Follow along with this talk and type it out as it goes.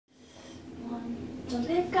Don't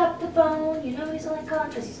pick up the phone, you know he's only calling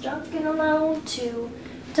because he's drunk and alone. 2,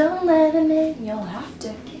 don't let him in, you'll have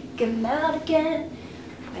to kick him out again.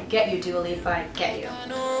 I get you, Dua Lipa, I get you.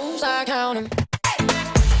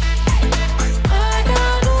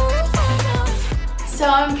 So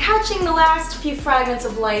I'm catching the last few fragments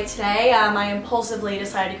of light today. I impulsively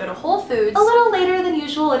decided to go to Whole Foods a little later than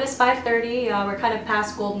usual. It is 5:30. We're kind of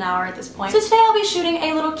past golden hour at this point. So today I'll be shooting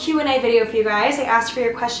a little Q&A video for you guys. I asked for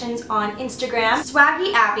your questions on Instagram.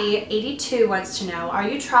 SwaggyAbbey82 wants to know, are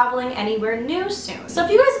you traveling anywhere new soon? So if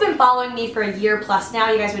you guys have been following me for a year plus now,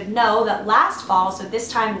 you guys would know that last fall, so this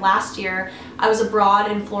time last year, I was abroad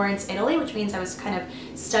in Florence, Italy, which means I was kind of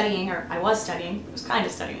studying, or I was studying. I was kind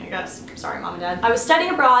of studying, I guess. Sorry, Mom and Dad. I was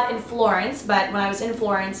studying abroad in Florence, but when I was in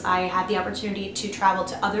Florence, I had the opportunity to travel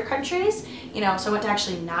to other countries, you know, so I went to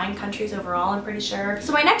actually 9 countries overall, I'm pretty sure.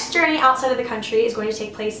 So my next journey outside of the country is going to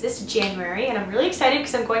take place this January, and I'm really excited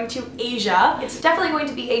because I'm going to Asia. It's definitely going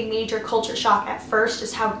to be a major culture shock at first,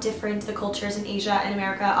 just how different the cultures in Asia and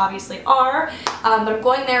America obviously are. But I'm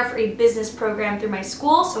going there for a business program through my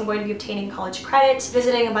school, so I'm going to be obtaining college credit,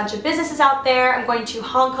 visiting a bunch of businesses out there. I'm going to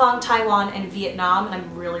Hong Kong, Taiwan, and Vietnam, and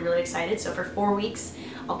I'm really, really excited. So for 4 weeks,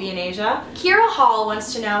 I'll be in Asia. Kira Hall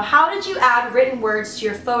wants to know, how did you add written words to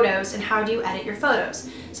your photos and how do you edit your photos?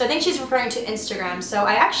 So I think she's referring to Instagram. So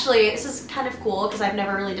I actually, this is kind of cool because I've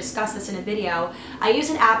never really discussed this in a video. I use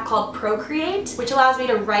an app called Procreate, which allows me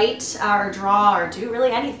to write or draw or do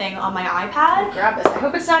really anything on my iPad. Grab this. I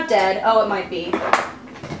hope it's not dead. Oh, it might be.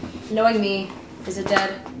 Knowing me, is it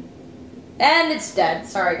dead? And it's dead.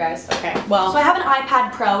 Sorry guys. Okay, well. So I have an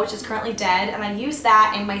iPad Pro, which is currently dead, and I use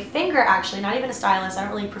that in my finger actually, not even a stylus. I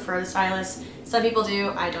don't really prefer the stylus. Some people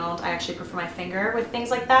do, I don't. I actually prefer my finger with things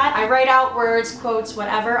like that. I write out words, quotes,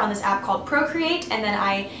 whatever on this app called Procreate, and then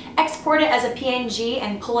I export it as a PNG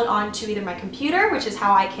and pull it onto either my computer, which is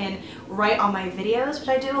how I can write on my videos, which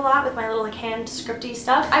I do a lot with my little like hand scripty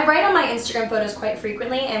stuff. I write on my Instagram photos quite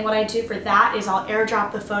frequently, and what I do for that is I'll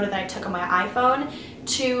airdrop the photo that I took on my iPhone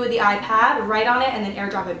to the iPad, write on it, and then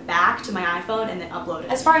airdrop it back to my iPhone and then upload it.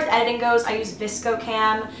 As far as editing goes, I use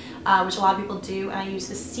ViscoCam, which a lot of people do, and I use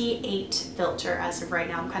the C8 filter as of right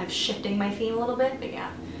now. I'm kind of shifting my theme a little bit, but yeah,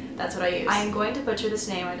 that's what I use. I am going to butcher this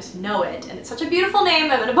name, I just know it, and it's such a beautiful name,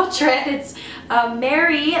 I'm gonna butcher it. It's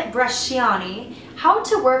Mary Bresciani. How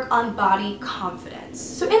to work on body confidence.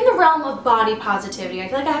 So in the realm of body positivity, I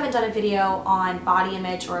feel like I haven't done a video on body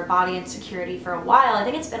image or body insecurity for a while. I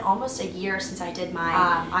think it's been almost a year since I did my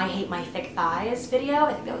I hate my thick thighs video.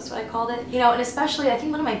 I think that was what I called it. You know, and especially I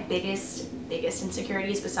think one of my biggest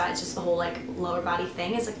insecurities besides just the whole like lower body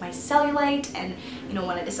thing is like my cellulite, and you know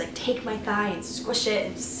when I just like take my thigh and squish it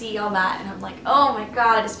and see all that and I'm like, oh my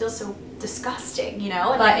god, I just feel so disgusting, you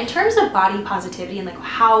know? But in terms of body positivity and like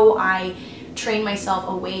how I train myself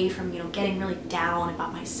away from, you know, getting really down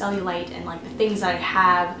about my cellulite and like the things that I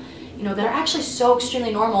have, you know, that are actually so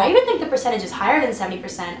extremely normal. I even think the percentage is higher than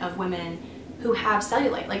 70% of women who have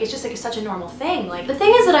cellulite. Like it's just like such a normal thing. Like the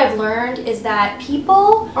thing is that I've learned is that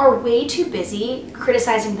people are way too busy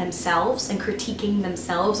criticizing themselves and critiquing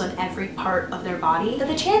themselves on every part of their body that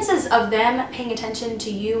the chances of them paying attention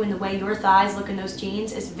to you and the way your thighs look in those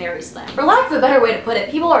jeans is very slim. For lack of a better way to put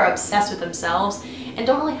it, people are obsessed with themselves and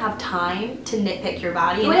don't really have time to nitpick your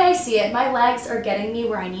body. The way I see it, my legs are getting me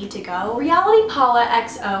where I need to go. Reality Paula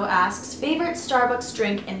XO asks, favorite Starbucks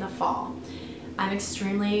drink in the fall? I'm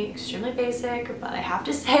extremely basic, but I have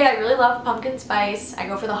to say I really love pumpkin spice. I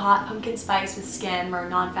go for the hot pumpkin spice with skim or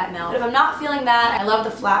non-fat milk. But if I'm not feeling that, I love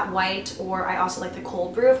the flat white, or I also like the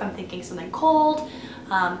cold brew if I'm thinking something cold.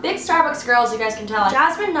 Big Starbucks girls, you guys can tell.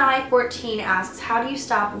 Jasmine Nye 14 asks, how do you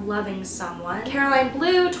stop loving someone? Caroline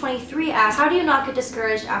Blue 23 asks, how do you not get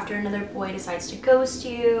discouraged after another boy decides to ghost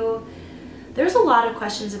you? There's a lot of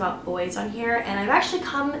questions about boys on here, and I've actually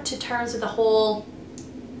come to terms with the whole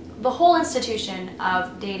institution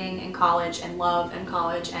of dating in college and love in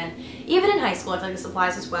college, and even in high school I feel like this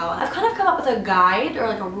applies as well. I've kind of come up with a guide, or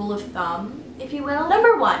like a rule of thumb, if you will.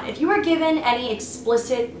 Number 1, if you are given any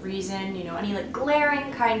explicit reason, you know, any like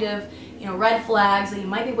glaring kind of, you know, red flags that you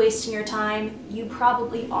might be wasting your time, you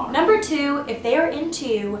probably are. Number 2, if they are into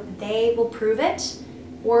you, they will prove it,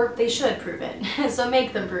 or they should prove it, so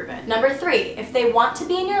make them prove it. Number 3, if they want to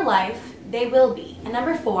be in your life, they will be. And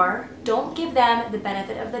number 4, don't give them the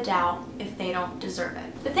benefit of the doubt if they don't deserve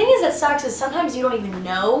it. The thing is that sucks is sometimes you don't even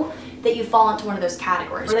know that you fall into one of those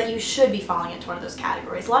categories, or that you should be falling into one of those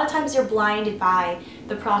categories. A lot of times you're blinded by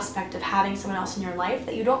the prospect of having someone else in your life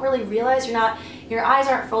that you don't really realize. Your eyes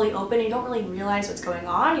aren't fully open, you don't really realize what's going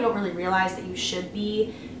on, you don't really realize that you should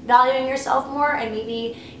be valuing yourself more and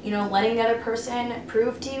maybe, you know, letting the other person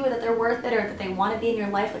prove to you that they're worth it or that they want to be in your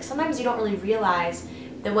life. Like sometimes you don't really realize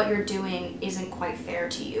that what you're doing isn't quite fair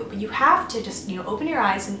to you, but you have to just, you know, open your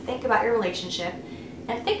eyes and think about your relationship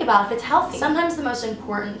and think about if it's healthy. Sometimes the most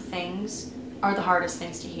important things are the hardest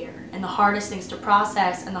things to hear and the hardest things to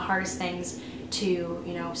process and the hardest things to,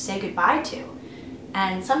 you know, say goodbye to.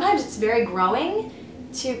 And sometimes it's very growing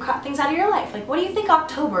to cut things out of your life. Like, what do you think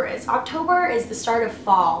October is? October is the start of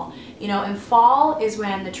fall, you know, and fall is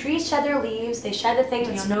when the trees shed their leaves, they shed the things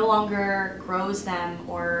that, you know, no longer grows them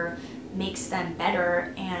or makes them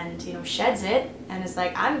better, and, you know, sheds it and is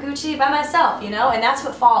like, I'm Gucci by myself, you know, and that's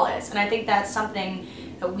what fall is. And I think that's something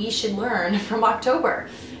that we should learn from October.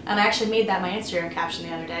 And I actually made that my Instagram caption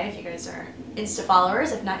the other day, if you guys are Insta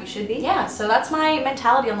followers. If not, you should be. Yeah, so that's my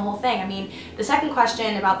mentality on the whole thing. I mean, the second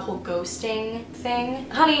question about the whole ghosting thing,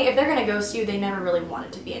 honey, if they're gonna ghost you, they never really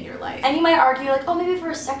wanted to be in your life. And you might argue like, oh, maybe for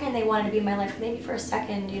a second they wanted to be in my life, maybe for a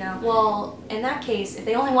second, you know. Well, in that case, if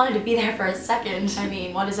they only wanted to be there for a second, I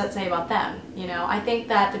mean, what does that say about them? You know, I think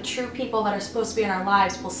that the true people that are supposed to be in our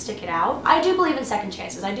lives will stick it out. I do believe in second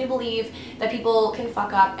chances. I do believe that people can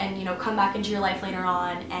fuck up and, you know, come back into your life later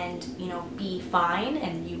on and, you know, be fine,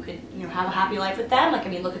 and you could, you know, have a happy life with them. Like, I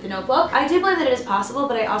mean, look at The Notebook. I do believe that it is possible,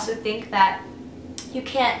 but I also think that you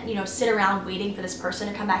can't, you know, sit around waiting for this person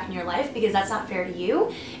to come back in your life, because that's not fair to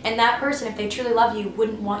you. And that person, if they truly love you,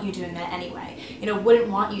 wouldn't want you doing that anyway. You know, wouldn't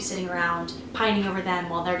want you sitting around pining over them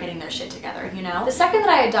while they're getting their shit together, you know? The second that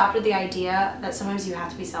I adopted the idea that sometimes you have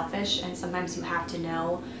to be selfish and sometimes you have to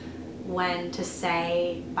know when to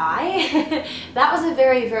say bye, that was a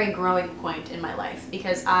very, very growing point in my life,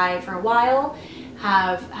 because I, for a while,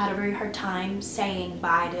 have had a very hard time saying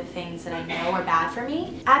bye to things that I know are bad for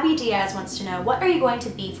me. Abby Diaz wants to know, what are you going to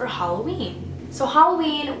be for Halloween? So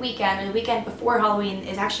Halloween weekend, or the weekend before Halloween,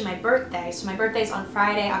 is actually my birthday. So my birthday's on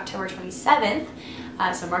Friday, October 27th.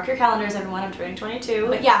 So mark your calendars, everyone, I'm turning 22.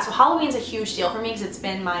 But yeah, so Halloween's a huge deal for me because it's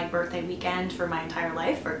been my birthday weekend for my entire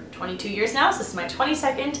life for 22 years now. So this is my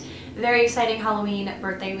 22nd very exciting Halloween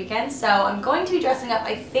birthday weekend. So I'm going to be dressing up,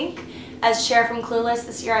 I think, as Cher from Clueless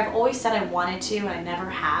this year. I've always said I wanted to, and I never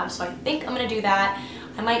have, so I think I'm gonna do that.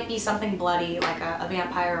 I might be something bloody, like a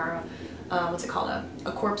vampire or what's it called,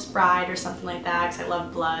 a corpse bride or something like that, because I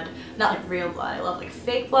love blood. Not like real blood, I love like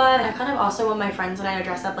fake blood. And I kind of also want my friends and I to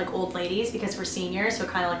dress up like old ladies because we're seniors, so it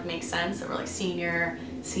kind of like makes sense that we're like senior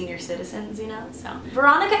citizens, you know? So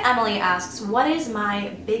Veronica Emily asks, what is my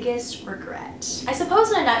biggest regret? I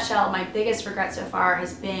suppose in a nutshell, my biggest regret so far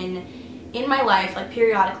has been in my life, like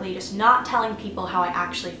periodically, just not telling people how I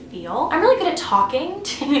actually feel. I'm really good at talking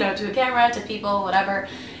to, you know, to a camera, to people, whatever,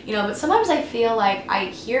 you know, but sometimes I feel like I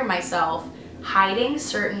hear myself hiding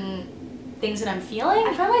certain things that I'm feeling.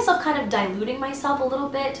 I find myself kind of diluting myself a little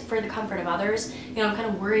bit for the comfort of others. You know, I'm kind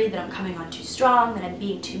of worried that I'm coming on too strong, that I'm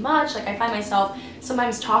being too much. Like, I find myself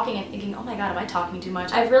sometimes talking and thinking, oh my god, am I talking too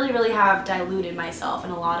much? I really have diluted myself in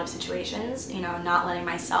a lot of situations, you know, not letting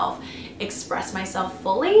myself express myself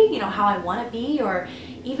fully, you know, how I want to be, or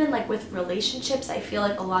even like with relationships, I feel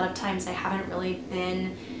like a lot of times I haven't really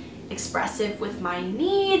been expressive with my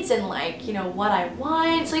needs and, like, you know, what I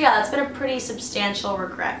want. So yeah, that's been a pretty substantial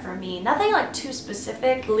regret for me. Nothing like too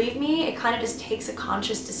specific. Believe me, it kind of just takes a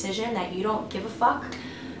conscious decision that you don't give a fuck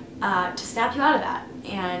to snap you out of that.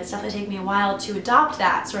 And it's definitely taken me a while to adopt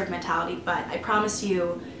that sort of mentality, but I promise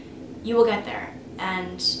you, you will get there.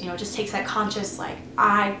 And, you know, it just takes that conscious, like,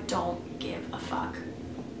 I don't give a fuck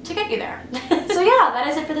to get you there. So yeah, that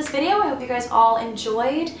is it for this video. I hope you guys all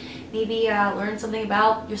enjoyed. Maybe learn something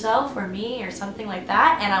about yourself or me or something like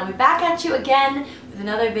that. And I'll be back at you again with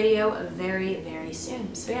another video very, very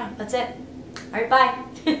soon. So yeah, that's it. All right, bye.